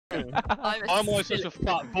I'm always such a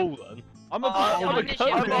fat ball then. I'm a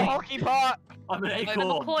hockey puck. I'm an acorn.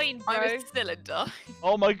 I'm a coin, bro. I'm a cylinder.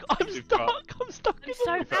 Oh my god, I'm stuck. I'm stuck. I'm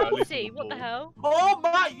so bouncy. What the hell? Oh,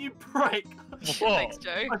 Matt, you prick. Thanks,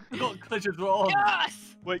 Joe. I forgot glitches were on.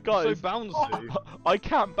 Yes! Wait, guys. So bouncy. I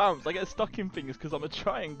can't bounce. I get stuck in things because I'm a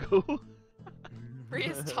triangle.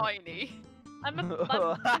 Ria's tiny. I'm a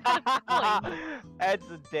coin. Ed's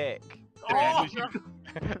a dick. Oh!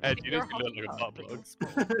 Ed, you just look like a butt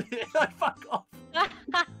plug. Fuck off.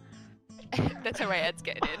 That's alright, Ed's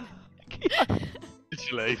getting in.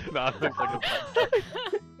 Literally, that looks like a butt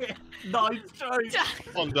plug. Nice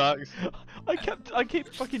joke. On Dax. I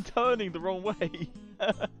keep fucking turning the wrong way.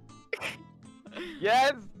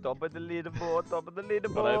 Yes, top of the leaderboard, top of the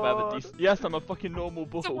leaderboard. Yes, I'm a fucking normal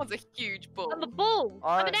ball. Someone's a huge ball. I'm a ball.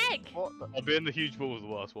 I'm an egg. I'll be in the huge ball was the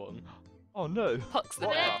worst one. Oh no. Puck's the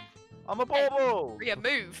What? egg. I'm a ball. Ria,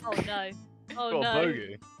 move. Oh no. Oh Got a no.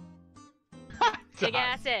 bogey. Big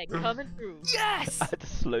ass egg coming through. Yes! I had to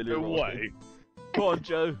slowly No roll. way. Go on,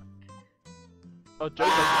 Joe. Oh,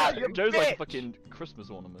 Joe's like a fucking Christmas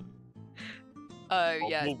ornament. Oh, Oh,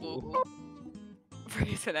 yeah, ball, it's ball.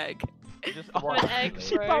 Ria's an egg. I'm an egg,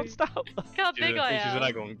 She bro. bounced out. Look how big I She's an am.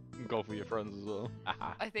 egg on golf with your friends as well.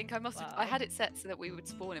 I think I must have. Wow. I had it set so that we would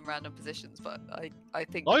spawn in random positions, but I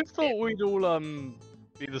think. I thought we'd all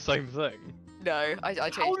be the same thing. No, I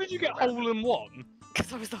changed. How did you get hole in one?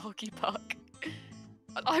 Because I was the hockey puck.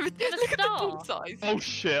 I was. You're the Look at the ball star. size. Oh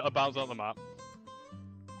shit! I bounced out the map.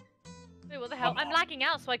 Wait, what the hell? I'm lagging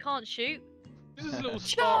out, so I can't shoot. This is a little Joe!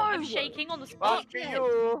 star. I'm shaking on the spot. Fuck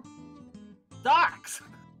you. Dax.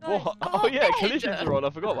 What? Oh, Oh yeah, Ed! collisions are on. I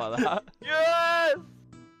forgot about that. Yes.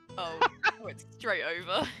 Oh, I went straight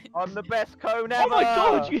over. I'm the best cone Oh ever. my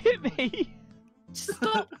god, you hit me!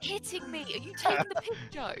 Stop hitting me! Are you taking the piss,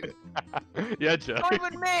 Joe? Yeah, Joe. Not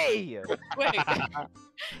even me. Wait,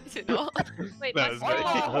 is it not? Wait, No, my it's I, me.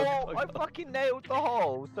 star. I fucking nailed the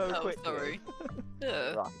hole so Oh, quickly. sorry.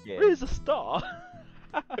 Ugh. Fuck it. Where's a star?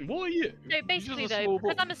 What are you? So You're basically just a though, small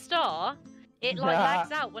because ball. I'm a star, it like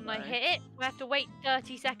lags out when I No. hit it. I have to wait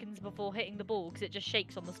 30 seconds before hitting the ball because it just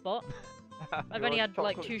shakes on the spot. I've only You're a had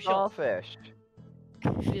like chocolate 2 shots. starfish.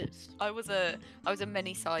 Yes. I was a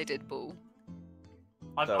many-sided ball.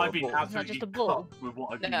 I've been It's not absolutely just a ball. cooked with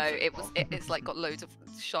what I've been No, so it was. far. It's like got loads of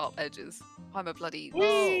sharp edges. I'm a bloody.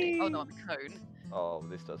 Whee! Oh no, I'm a cone. Oh,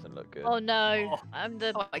 this doesn't look good. Oh no, Oh. I'm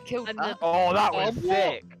the. Oh, I killed I'm that. Oh, that was what?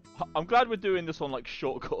 sick. I'm glad we're doing this on like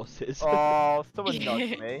short courses. Oh, someone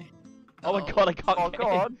nudged me. Oh my god, I can't Oh, get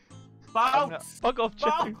go in. on. Bounce. Fuck off, Joe.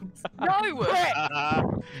 Bounce. No!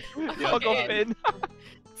 Yeah, Fuck off, in. in.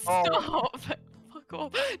 Stop! Fuck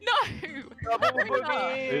off! No! Double Hurry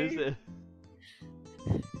up. Who's boogie. it?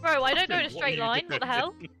 Bro, I don't go in a What straight are you line. What the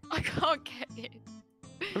hell? I can't get in.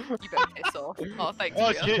 You better piss off. Oh, thanks, Oh,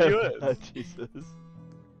 Ria. shit, you in. Oh, Jesus.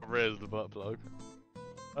 Where's the butt plug?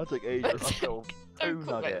 That took ages. Don't Don't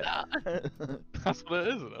call it that. That's what it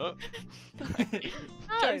is, isn't it?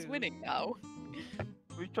 Joe's No. winning now.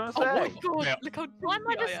 What are you trying to Oh my say? god, Yeah. look how Why am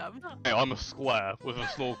I droopy just? I am. Hey, I'm a square with a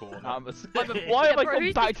snorkel on it. I'm a... Yeah, Why have I bro, gone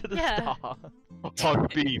who's back the- to the yeah. star? I'm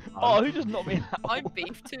beef. Oh, who just knocked me out? I'm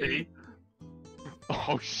beef too. See?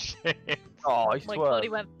 Oh shit. Oh, I Oh my swear. god, he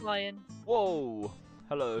went flying. Whoa.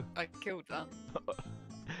 Hello. I killed that.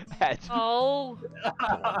 Head. Oh,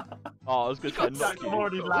 Oh, I was going to try and knock Jack, you. I'm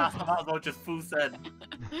already last. I might as well just full send.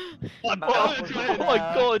 Oh, Oh my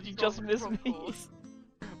god, you just missed Of me. course.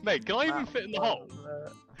 Mate, can I even fit in the hole?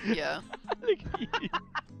 Yeah. Look at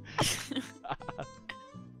you.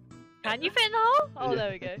 can you fit in the hole? Oh, Yeah.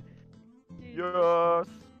 there we go. Yes.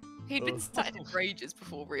 He'd been Oh. sat in for ages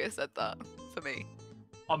before Ria said that. For me.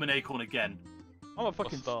 I'm an acorn again. I'm a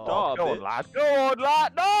fucking star. star, Go on, bitch. lad. Go on,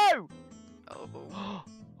 lad. No! Oh. Oh,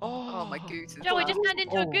 Oh, my goose is Joe, I black. just turned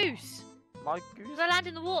into a Oh. goose. My goose. Because I land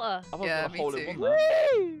in the water. I've Yeah, got a me hole too. in one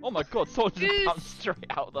there. Whee! Oh my god, someone just Goose. bounced straight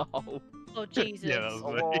out the hole. Oh Jesus. Yeah, that was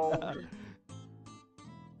me. Oh,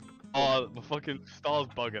 Oh, my fucking star's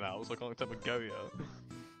bugging out, so I can't take my go yet.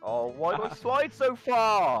 oh, why do I slide so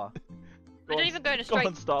far? I don't even go in a Go straight.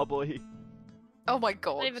 on, Starboy. Oh my I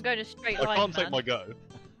god. don't even go in a straight I line, can't man. take my go.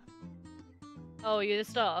 Oh, you're the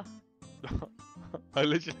star. I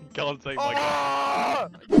literally can't take my Ah!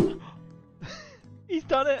 He's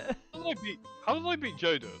done it. go. How did I beat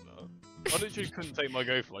Joe doing that? I literally couldn't take my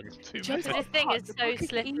go for like 2 Joe minutes. Because this thing is so Fucking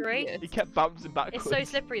slippery. idiot. He kept bouncing backwards. It's so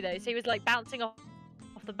slippery though, so he was like bouncing off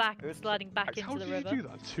the back and It's- sliding back How into did the you river. do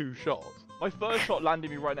that? 2 shots. My first shot landed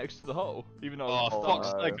me right next to the hole, even though I was Oh, stuck.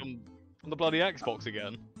 fuck's no. sake, I'm on the bloody Xbox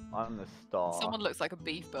again. I'm the star. Someone looks like a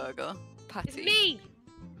beef burger. It's Patty. me!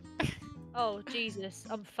 Oh Jesus,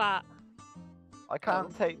 I'm fat. I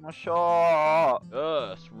can't take my shot.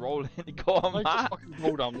 It's rolling. Go on, Just Matt. fucking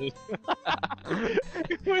roll down this.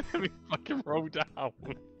 Let me fucking roll down. Oh.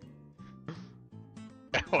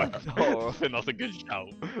 I think that's a good shout.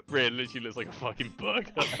 Ray literally looks like a fucking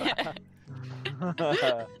burger.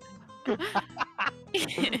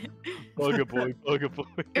 Burger boy, burger boy.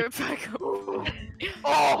 Go back. Oh,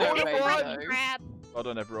 No way, Krusty no. Krab. Well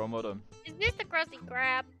done, everyone. Well done. Is this the Krusty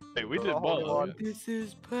Krab? Hey, we did Oh, well. God. This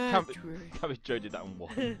is Can't be, Patrick. can't be Joe did that in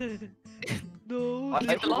one. No. I I have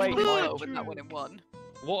did to wait. well with that one in one.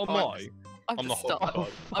 What am I? I'm I'm the the hot star. dog.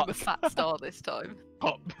 I'm a fat star this time.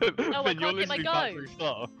 Oh, I Ben, you're can't get my literally go. Patrick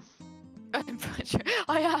Star. I'm Patrick.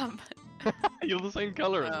 I am. You're the same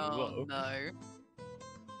colour as him as Oh well. no.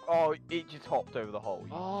 Oh, it just hopped over the hole.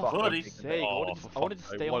 You Oh, fucking bloody big sake. thing. For I wanted to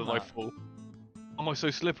fuck's stay sake, on why did I that. fall? Am I so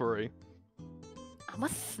slippery? I'm a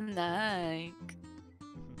snake.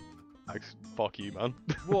 Max, fuck you, man.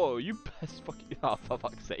 Whoa, you best fucking. Oh, for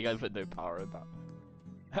fuck's sake, I put no power in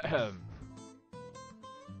that.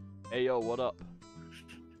 Hey yo, what up?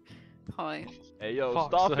 Hi. Hey yo, Fuck's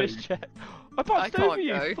starfish sake. check. I I passed over can't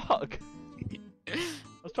you. go. Fuck. I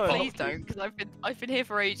was trying to Please help you. don't, because I've been here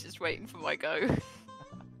for ages waiting for my go.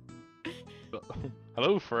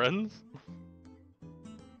 Hello, friends.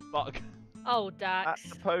 Fuck. Oh, That's Dax.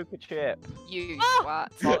 the poker chip. You Ah!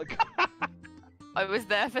 twat. Fuck. I was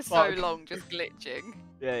there for so Fuck. long, just glitching.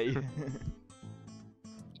 Yeah.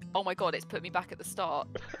 Oh my god, it's put me back at the start.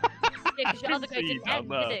 Yeah, because your other go See you didn't down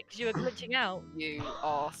end, there. did it? Because you were glitching out. You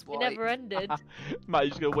arse It wipe. never ended. Matt, you're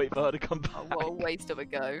just gonna wait for her to come back. Oh, what a waste of a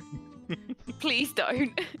go. Please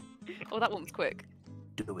don't. Oh, that one's quick.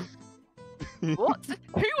 Do it. What?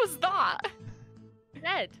 Who was that?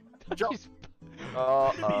 Dead. She's-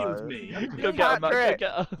 Uh-oh. me. Go get her, Matt. Go Patrick.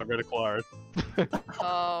 get her. I got acquired.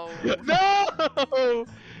 Oh, No!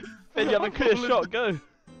 Ben, you have a clear shot. Go.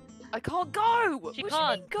 I can't go. She What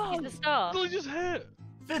can't. do you mean She's the star. I just hit.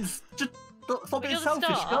 Vince, just stop When being you're the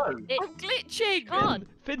selfish. star, Go. it go? I'm glitching. can't.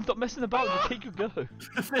 Finn, stop messing about. Just take your go.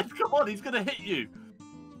 Vince, come on, he's gonna hit you.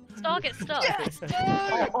 Star gets stuck. Yes.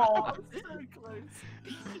 Oh, I'm so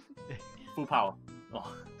close. Full power.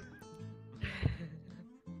 Oh.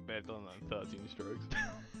 May have done that in 13 strokes.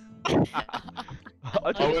 I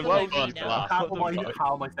Oh, took it's 12 gonna just be now. now.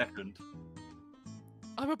 How am I second?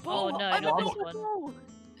 I'm a Oh ball. no, I'm not a this ball. one.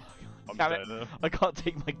 I'm Damn dead now. I can't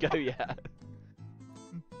take my go yet.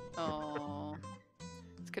 Oh,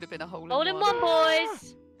 this could have been a hole Hole in one,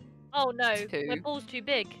 boys. Oh no, Two. my ball's too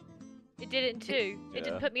big. It did it in two. It Yeah.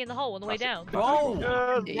 didn't put me in the hole on the way down.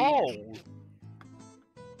 Oh! Yes. Roll!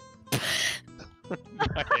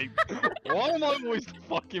 Why am I always the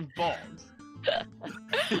fucking boss?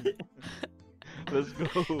 Let's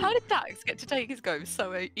go. How did Dax get to take his go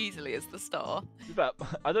so easily as the star? But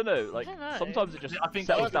I don't know. Like I don't know. sometimes it just I think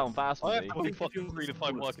settles I- down fast I for have me. to I wait think if fucking you're 3 to the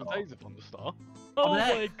 5 working star. days if I'm the star. Oh I'm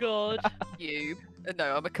an my egg. god. You?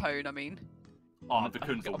 No, I'm a cone. I mean, Oh, I'm the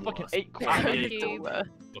Kunzel I'm fucking Wars. 8 Ah, quarters. yeah. Cube.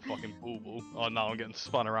 The fucking ball. Oh no, I'm getting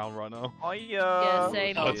spun around right now. Yeah,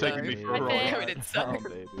 same. Oh, Oh, taking me for a no. ride. Fair. Going in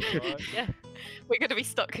circles. Yeah. We're gonna be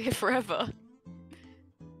stuck here forever.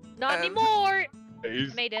 Not Um, anymore.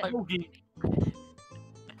 Please. Made it. Oogie.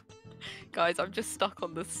 Guys, I'm just stuck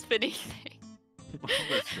on the spinny thing.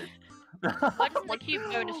 Why doesn't the cube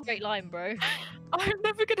go in a straight line, bro? I'm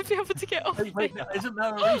never gonna be able to get off. Wait, isn't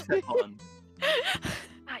there a reset button?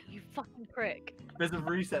 Ah, you fucking prick. There's a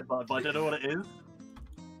reset button, but I don't know what it is.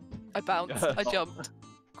 I bounced. I jumped.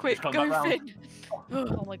 Quick, come go, back round. Finn.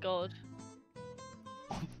 Oh my god.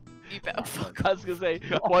 You better fuck I was gonna say,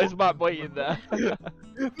 why is Matt waiting there?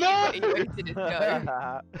 off. He wasted his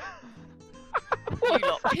go. You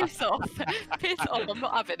lot, piss off. Piss off. I'm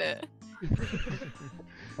not having it.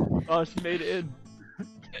 Oh, she made it in.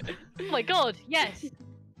 Oh my god, yes.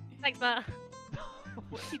 Thanks, Matt.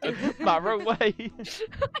 Matt, wrong way. I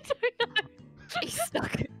don't know. He's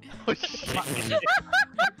stuck. Oh, shit.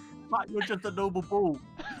 Matt, you're just a normal ball.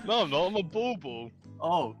 No, I'm not. I'm a ball.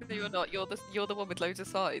 Oh, No, you're not. You're the one with loads of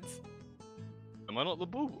sides. Am I not the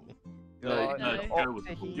ball? No, no, no. go with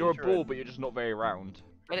the ball. You're a ball, but you're just not very round.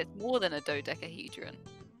 But it's more than a dodecahedron.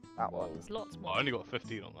 That one. There's lots Oh, more. I only got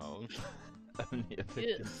 15 on that one. Only a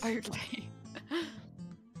 50. Ugh. Only.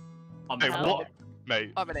 I'm Hey, a Ow. what?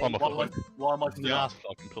 Mate, I'm an I'm a acorn. fucking Why am I still ass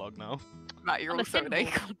fucking plug now. Matt, you're I'm a also an symbol.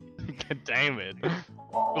 acorn. God damn it.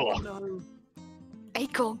 Oh, Oh. no.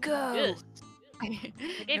 Acorn, go! Yes. They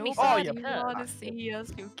gave me Nobody some wanna see us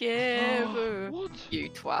together. What? You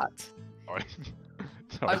twat. Sorry.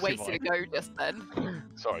 I Sorry, do you wasted a mind? go just then.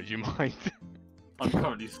 Sorry, do you mind? I'm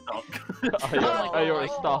currently stuck. Oh, you're a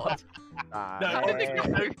star. No, How did it go?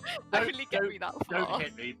 don't- Only get me that Don't far.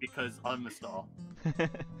 hit me because I'm the star.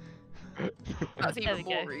 That's There even we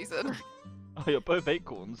more go. reason. Oh, you're both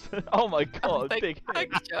acorns. Oh my god, Thank- big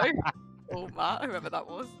hit. Thanks, Joe. Oh, Matt, whoever that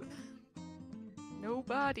was.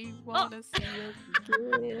 Nobody wanna see us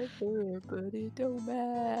together, but it don't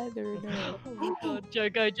matter now. Oh my god, Joe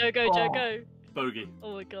go, Joe go, Joe Oh. go. Bogey.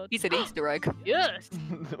 Oh my god. He's an Easter egg. Yes!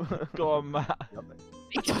 Go on, Matt.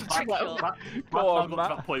 He does Trick Matt, shot. Matt, Go Matt's on, now got Matt.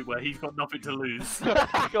 to that point where he's got nothing to lose.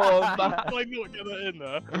 Go on, Matt. Why not get that in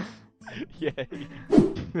there? Yeah.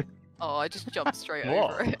 Oh, I just jumped straight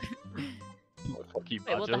What? over it. Fuck you,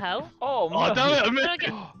 Wait, what the badger. hell? Oh, Oh, no. damn it, I Did missed. I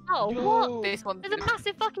get... Oh, what? This one's There's a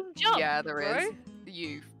massive fucking jump. Yeah, there bro. is.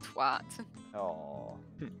 You twat. Oh.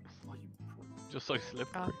 Just so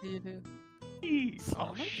slippery. Oh, you do.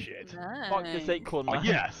 Oh, shit. Fuck this acorn, Oh, man.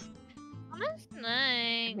 yes. That's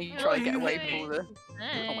nice. You try to get away from all the.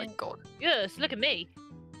 Oh my Nice. god. Yes, look at me.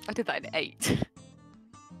 I did that in 8.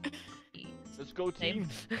 Let's go, team.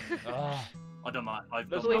 Ah. I don't mind.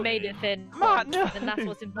 I've Let's But we go. made it, Finn. Matt, no. And that's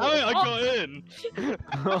what's Oh, important. I got in.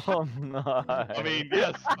 Oh no. I mean,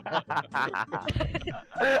 yes.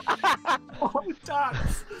 Oh,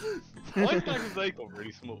 Dax! Why is Dax's acorn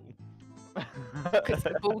really small? Because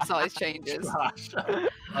the ball size changes. Slash.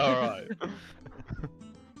 Alright.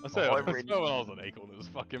 I say, Oh, I I really- swear when I was an acorn, it was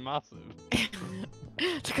fucking massive.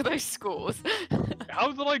 Look at those scores.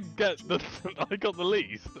 How did I get the? I got the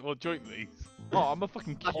least, or joint least. Oh, I'm a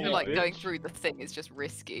fucking I cute feel like going bitch. through the thing is just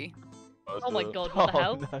risky. Oh my god, what the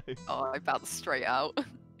hell? No. Oh, I bounced straight out.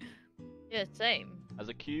 Yeah, same. As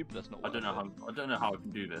a cube, that's not. I don't know worth how. I don't know how I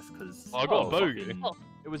can do this because. I got a bogey. it.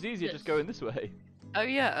 It was easier Yes. just going this way. Oh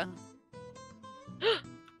yeah.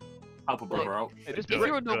 Help a brother out. Hey, this If brick,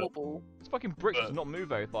 you're a normal ball, this fucking brick does not move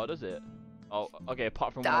very far, does it? Oh, okay.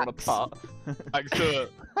 Apart from when I'm on a Dax. putt. Back to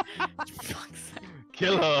it. fuck's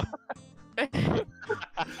Kill her. sake.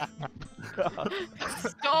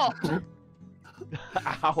 Stop!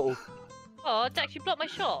 Ow. Oh, Dax, you blocked my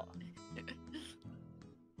shot.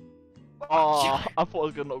 Oh, I thought I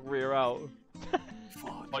was gonna knock Rhea out.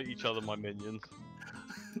 Fuck. Fight each other, my minions.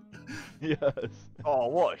 Yes. Oh,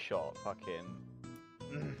 what a shot. Fucking.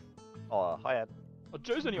 Oh, hi, Ed. Oh,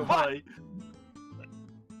 Joe's only on one. Hi.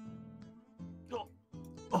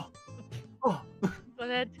 Oh. Go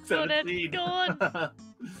on, Ed. Go on, Ed. 17. Go on.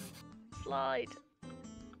 Slide.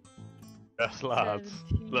 Yes, lads.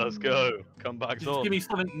 17. Let's go. Come back Just on. give me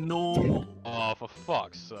something normal. Oh, for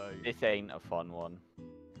fuck's sake. This ain't a fun one.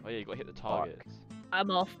 Oh yeah, you gotta hit the targets. I'm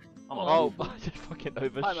off. I'm Oh, on. I just fucking I'm a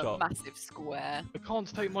overshot. massive square. I can't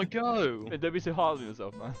take my go. Hey, don't be so hard on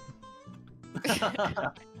yourself, man.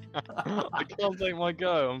 I can't take my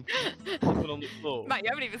go. I'm flipping on the floor. Matt, you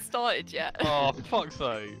haven't even started yet. Oh, for fuck's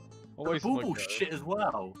sake. I The wasted my ball go. shit as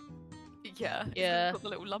well. Yeah. Yeah. Got the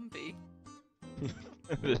little lumpy.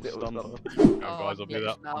 Little Stumper. stump. Yeah, Oh, guys, I'll be glitch there.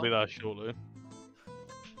 I'll now. be there shortly.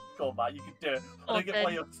 Go on, man, you can do it. I Oh, don't get why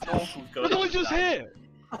Ben. your snorkel's going. What did I like just that.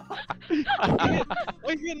 hit?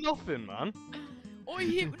 I hit nothing, man. I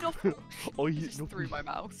hit nothing. Oh, I you just threw my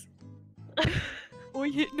mouse. I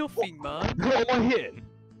hit nothing, man. What am I hitting?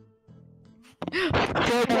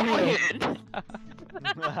 What am I hitting?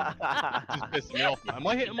 Just pissing me off, man. Am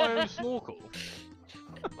I hitting my own snorkel?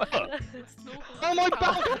 Snorkel. How am I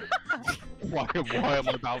bouncing? Why am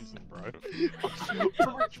I bouncing, bro?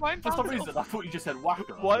 Try and For some bounce it reason, I thought you just said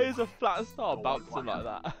whacker. Why is a flat star Oh, bouncing wow.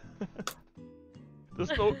 like that? The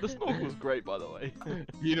snorkel's great, by the way.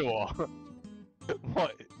 You know what?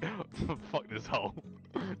 What? Fuck this hole.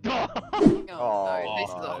 Oh, Oh, no, this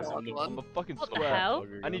is a nice. hard I'm one. a fucking What the square. hell?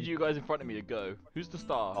 I need you guys in front of me to go. Who's the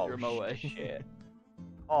star? Oh, You're in my way. shit.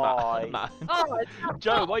 Matt, Oh, Matt. Oh,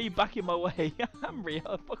 Joe, why are you back in my way? I'm Ria,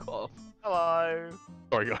 fuck off. hello.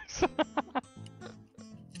 Sorry, guys.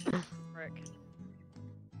 frick.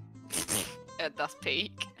 That's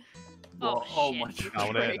peak. What? Oh, Oh my shit. Now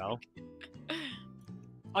I'm god. here now.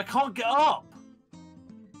 I can't get up.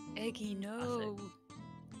 Eggy, no.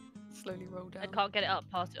 Slowly roll down. I can't get it up.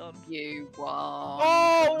 Pass it on. You won.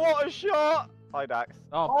 Oh, what a shot. Hi, Dax.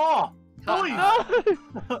 Oh, Oh, Oh,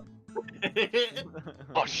 boy.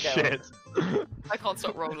 Oh shit. I can't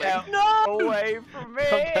stop rolling. Get No. away from me.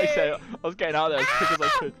 okay, so I was getting out there as quick as I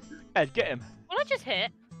could. Ed, get him. Well, I just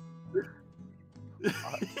hit.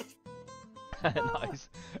 Nice.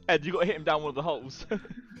 Ed, you gotta hit him down one of the holes.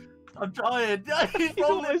 I'm trying. He's He's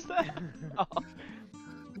rolling. almost there. Oh,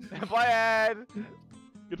 Bye, Ed.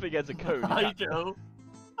 good thing Ed's a code. Hi, Joe.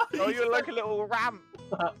 Oh, you're like a little ramp.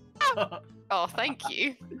 Oh, thank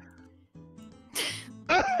you.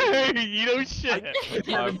 Hey, you know shit.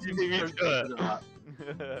 Kevin, You beat me to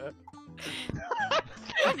it.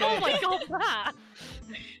 Oh my god, Matt!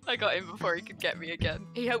 I got him before he could get me again.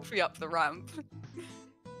 He helped me up the ramp.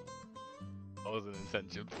 That wasn't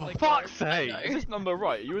intention. For Like, fuck's I sake! know. Is this number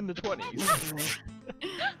right? Are you in the 20s?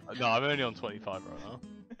 No, I'm only on 25 right now.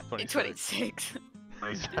 26.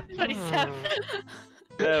 27.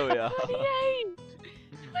 There we are. Yay!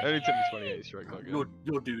 Only took me 28 straight. Not good.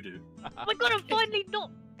 You're doo doo. Oh my god, I'm finally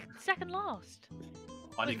not second last.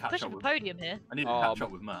 I need to catch Pushing up the with. podium here. I need to Oh, catch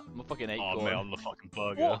up with Matt. I'm a fucking 8 Oh going. mate, I'm the fucking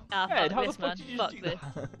burger. What? Ah, Ed, fuck how this, the fuck man. did you Fuck just do this.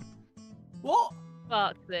 that? What?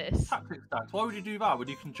 Fuck this. Tactic stacks. Why would you do that when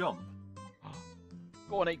you can jump?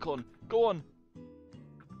 Go on, Acorn. Go on.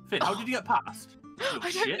 Finn, how did you get past? Little I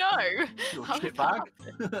shit. don't know. Little How shit did that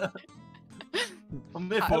bag. happen? I'm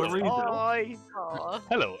there for a reason. Hi. Aw,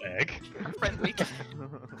 Hello, egg. friendly.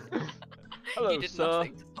 Hello, You did sir.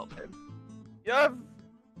 nothing to stop him. Yeah.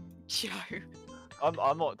 Joe.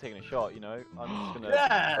 I'm not taking a shot, you know. I'm just gonna.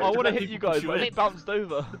 Yeah. I want to let hit you people guys, push but in. it bounced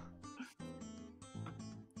over.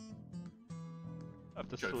 I have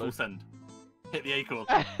to Go slow. full send. Hit the acorn.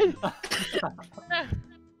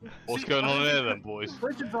 What's See, going on I- here then, boys?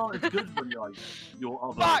 Bridges aren't as good when you're like your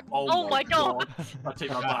other. Fuck! Oh, Oh my god! I take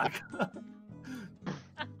my back.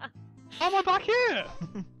 How am I back here?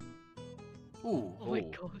 Ooh. Oh my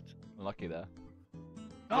Ooh. god. Lucky there.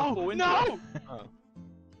 Oh, fall into no! it. Oh.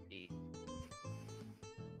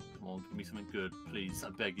 Come on, give me something good, please. I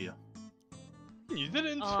beg you. You did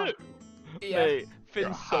it in Oh. 2. Yeah. Mate, Finn's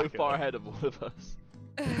You're a so hacker. far ahead of all of us.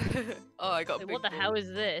 Oh, I got a Wait, big what the ball. hell is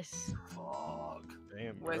this? Fuck.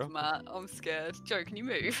 Damn, Where's bro. Matt? I'm scared. Joe, can you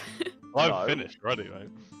move? I've No. finished already, mate.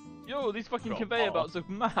 Yo, these fucking Got a conveyor bar. belts are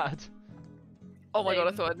mad. Oh my god, I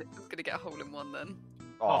Same. thought I was gonna get a hole in one then.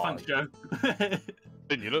 Oh, thanks, Joe.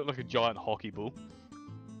 Finn, you look like a giant hockey ball.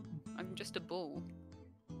 I'm just a ball.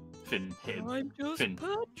 Finn, hit him. I'm just Finn.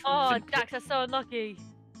 Patrick. Oh, Finn. Dax, that's so unlucky.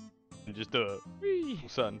 And just do it. Whee.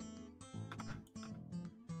 Son. Is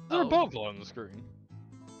there Oh. a butterfly on the screen?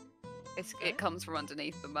 It comes from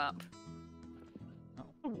underneath the map.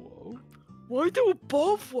 Whoa. Why do a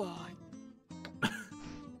butterfly?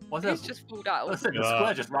 Why's that? He's just pulled out. I said the Yeah.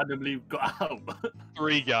 square just randomly got out.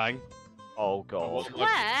 3 gang. Oh god.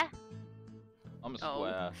 Where? I'm a Oh.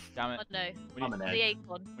 square. Damn Oh it. no. We I'm need, an The egg.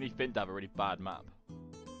 acorn. we need Finn to have a really bad map.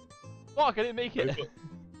 Fuck, I didn't make it.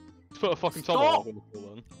 Just put a fucking Stop! tomahawk on the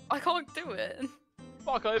floor then. I can't do it.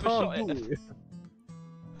 Fuck, I overshot Can't it. do it.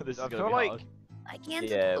 This is I gonna feel be like hard. I can't.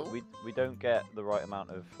 yeah, do it. we don't get the right amount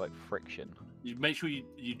of like friction. You make sure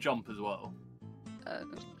you jump as well.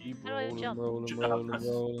 Keep How do I rolling, jump? rolling, Ju- rolling, press-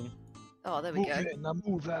 rolling. Oh, there we Move go. it, now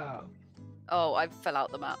move out. Oh, I fell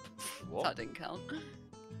out the map. What? That didn't count.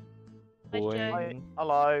 Hi, Joe. Hi,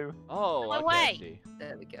 hello. Oh, My okay, I way. see.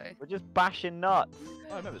 There we go. We're just bashing nuts.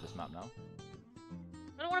 I remember this map now.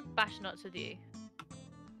 I don't want to bash nuts with you.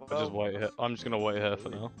 I just wait here. I'm just gonna wait here for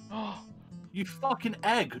now. You fucking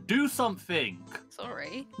egg, do something!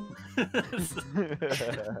 Sorry.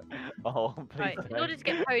 Oh, please Right, in don't. order to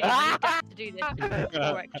get podium, you need Dax to do this.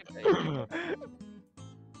 4 extra food.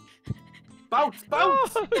 Bounce,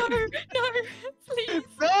 bounce! No, no, please.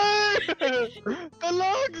 No! The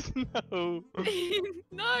logs! No!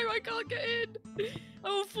 No, I can't get in.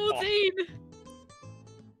 Oh, 14.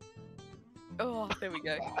 Oh, there we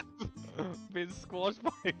go. Being squashed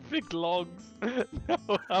by big logs. No,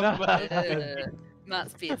 I'm back.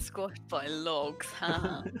 Matt's being squashed by logs.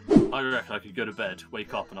 Huh? I reckon I could go to bed,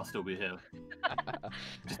 wake up, and I'll still be here.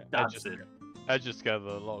 Just dancing. Edge just scared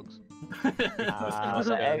the logs.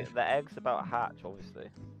 The egg's about to hatch, obviously.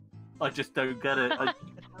 I just don't get it.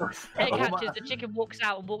 Egg Oh my- hatches, the chicken walks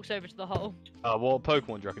out and walks over to the hole. What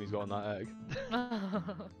Pokemon do you reckon he's got on that egg?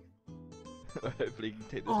 Hopefully you can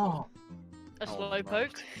take this Oh, A Oh, slow right.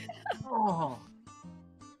 poke. oh,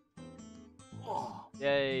 oh. one.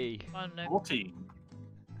 Yay. I don't know. What team?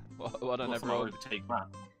 Well done, What's my everyone. overtake Matt?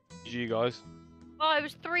 GG guys. Oh, it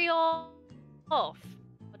was 3 off. Oh,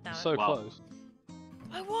 damn it. So Wow. close.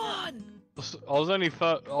 I won. I was only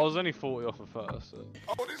 40 off at first. So.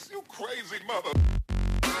 Oh, this you crazy mother.